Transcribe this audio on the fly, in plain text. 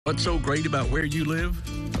What's so great about where you live?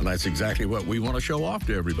 And that's exactly what we want to show off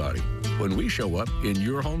to everybody when we show up in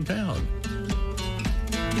your hometown.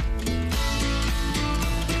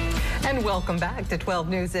 And welcome back to 12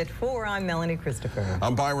 News at 4. I'm Melanie Christopher.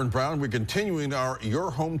 I'm Byron Brown. We're continuing our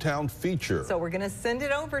Your Hometown feature. So we're going to send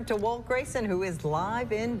it over to Walt Grayson, who is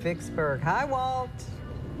live in Vicksburg. Hi, Walt.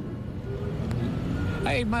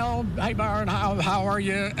 Hey, Mel. Hey, Byron. How are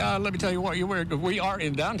you? Let me tell you what, we are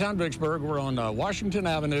in downtown Vicksburg. We're on Washington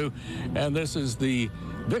Avenue, and this is the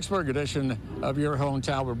Vicksburg edition of Your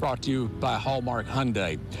Hometown. We're brought to you by Hallmark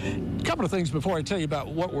Hyundai. A couple of things before I tell you about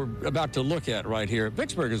what we're about to look at right here.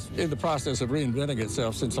 Vicksburg is in the process of reinventing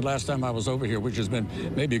itself since the last time I was over here, which has been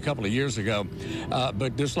maybe a couple of years ago.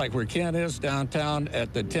 But just like where Ken is downtown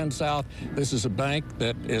at the 10 South, this is a bank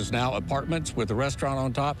that is now apartments with a restaurant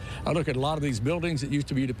on top. I look at a lot of these buildings that used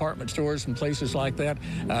to be department stores and places like that.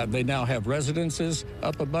 They now have residences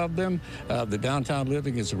up above them. The downtown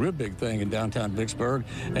living is a real big thing in downtown Vicksburg.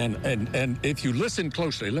 And if you listen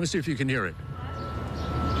closely, let me see if you can hear it.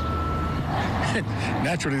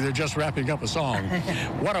 Naturally, they're just wrapping up a song.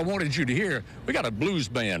 What I wanted you to hear, we got a blues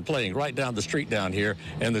band playing right down the street down here,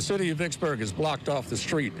 and the city of Vicksburg is blocked off the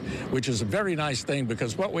street, which is a very nice thing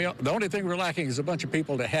because the only thing we're lacking is a bunch of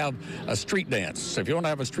people to have a street dance. So if you want to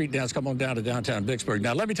have a street dance, come on down to downtown Vicksburg.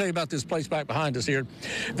 Now, let me tell you about this place back behind us here.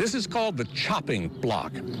 This is called the Chopping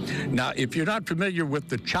Block. Now, if you're not familiar with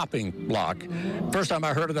the Chopping Block, first time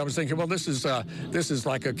I heard it, I was thinking, well, this is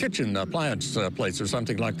like a kitchen appliance place or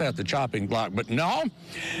something like that, the Chopping Block. But no,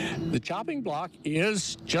 the Chopping Block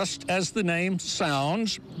is, just as the name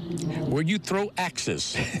sounds, where you throw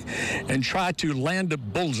axes and try to land a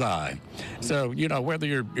bullseye. So, you know, whether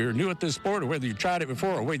you're new at this sport or whether you tried it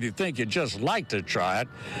before or whether you think you'd just like to try it,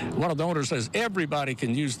 one of the owners says everybody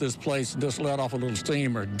can use this place and just let off a little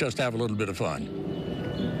steam or just have a little bit of fun.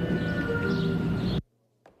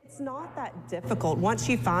 It's not that difficult. Once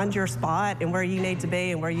you find your spot and where you need to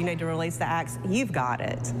be and where you need to release the axe, you've got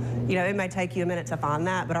it. You know, it may take you a minute to find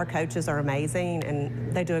that, but our coaches are amazing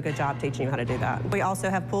and they do a good job teaching you how to do that. We also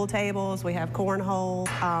have pool tables, we have cornhole,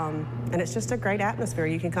 and it's just a great atmosphere.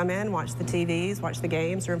 You can come in, watch the TVs, watch the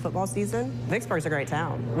games during football season. Vicksburg's a great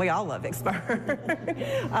town. We all love Vicksburg.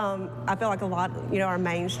 I feel like our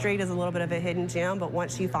main street is a little bit of a hidden gem, but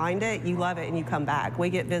once you find it, you love it and you come back. We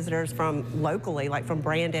get visitors from locally, like from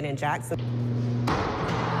Brandon and Jackson.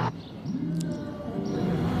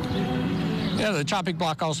 Yeah, the Chopping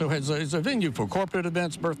Block also is a venue for corporate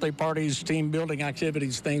events, birthday parties, team building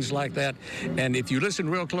activities, things like that. And if you listen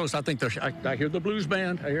real close, I think I hear the blues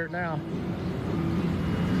band. I hear it now.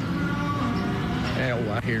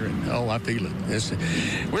 Oh, I hear it. Oh, I feel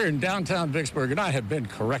it. We're in downtown Vicksburg, and I have been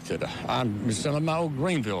corrected. I'm some of my old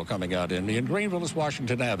Greenville coming out in me. And Greenville is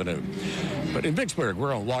Washington Avenue. But in Vicksburg,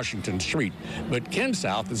 we're on Washington Street. But Ken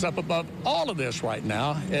South is up above all of this right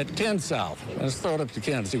now at 10 South. Let's throw it up to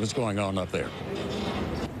Ken and see what's going on up there.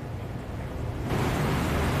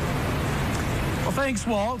 Well, thanks,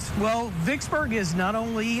 Walt. Well, Vicksburg is not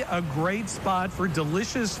only a great spot for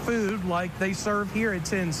delicious food like they serve here at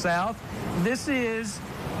 10 South. This is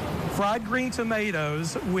fried green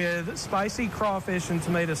tomatoes with spicy crawfish and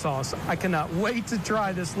tomato sauce. I cannot wait to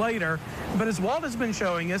try this later. But as Walt has been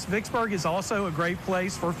showing us, Vicksburg is also a great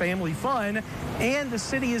place for family fun. And the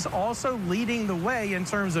city is also leading the way in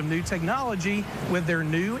terms of new technology with their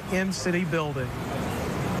new M-City building.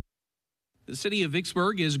 The city of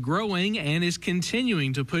Vicksburg is growing and is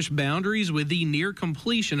continuing to push boundaries with the near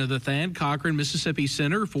completion of the Thad Cochran Mississippi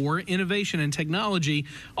Center for Innovation and Technology,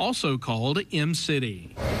 also called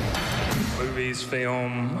M-City. Movies,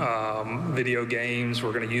 film, video games.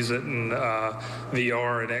 We're going to use it in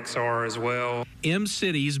VR and XR as well.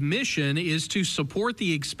 M-City's mission is to support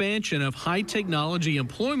the expansion of high-technology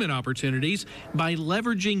employment opportunities by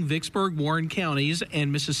leveraging Vicksburg, Warren counties,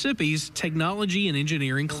 and Mississippi's technology and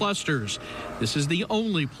engineering clusters. This is the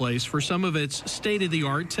only place for some of its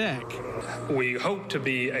state-of-the-art tech. We hope to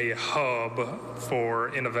be a hub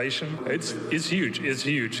for innovation. It's huge. It's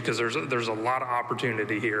huge because there's a lot of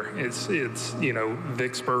opportunity here. It's you know,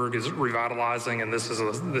 Vicksburg is revitalizing, and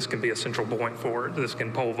this can be a central point for it. This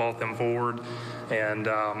can pole vault them forward. And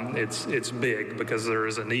it's big because there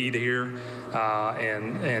is a need here,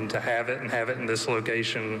 and to have it in this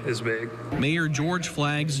location is big. Mayor George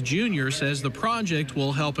Flaggs Jr. says the project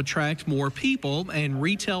will help attract more people and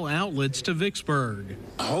retail outlets to Vicksburg.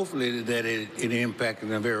 Hopefully that it impacts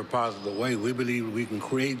in a very positive way. We believe we can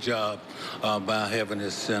create jobs by having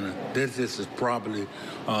this center. This is probably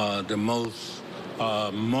the most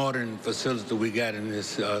modern facility we got in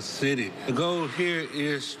this city. The goal here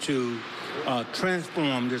is to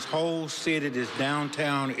transform this whole city, this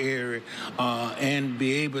downtown area, and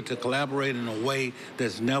be able to collaborate in a way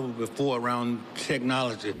that's never before around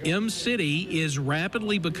technology. M-City is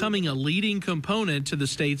rapidly becoming a leading component to the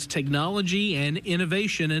state's technology and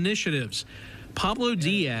innovation initiatives. Pablo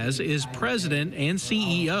Diaz is president and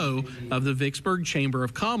CEO of the Vicksburg Chamber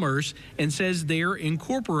of Commerce and says they're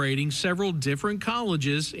incorporating several different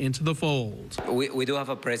colleges into the fold. We do have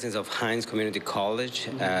a presence of Hines Community College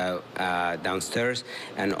downstairs,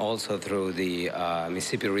 and also through the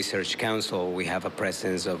Mississippi Research Council, we have a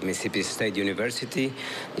presence of Mississippi State University,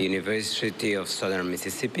 the University of Southern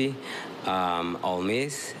Mississippi, Ole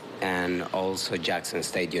Miss, and also Jackson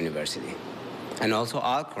State University, and also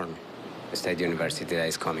Alcorn State University that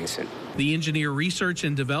is coming soon. The Engineer Research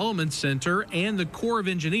and Development Center and the Corps of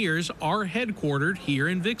Engineers are headquartered here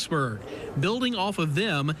in Vicksburg. Building off of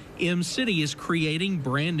them, M-City is creating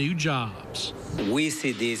brand new jobs. We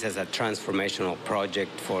see this as a transformational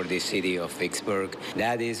project for the city of Vicksburg.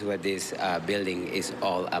 That is what this building is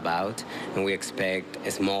all about. And we expect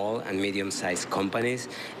small and medium-sized companies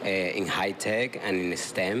in high tech and in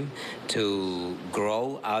STEM to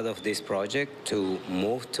grow out of this project, to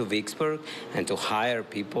move to Vicksburg, and to hire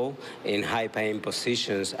people in high-paying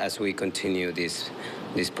positions as we continue this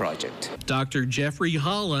project. Dr. Jeffrey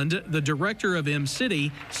Holland, the director of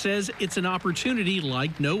M-City, says it's an opportunity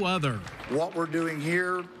like no other. What we're doing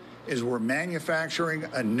here is we're manufacturing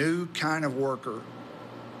a new kind of worker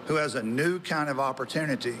who has a new kind of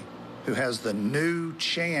opportunity, who has the new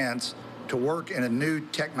chance to work in a new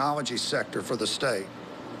technology sector for the state.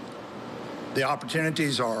 The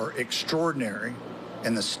opportunities are extraordinary,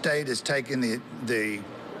 and the state is taking the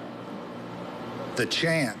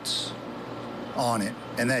chance on it,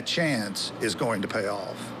 and that chance is going to pay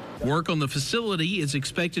off. Work on the facility is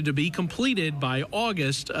expected to be completed by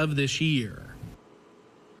August of this year.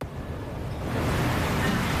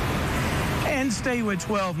 And stay with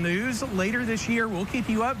 12 News. Later this year, we'll keep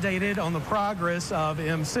you updated on the progress of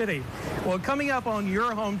M-City. Well, coming up on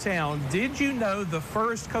your hometown, did you know the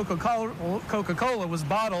first Coca-Cola was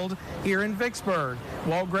bottled here in Vicksburg?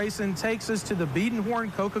 Walt Grayson takes us to the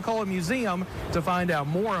Beadenhorn Coca-Cola Museum to find out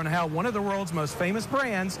more on how one of the world's most famous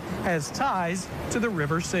brands has ties to the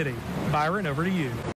River City. Byron, over to you.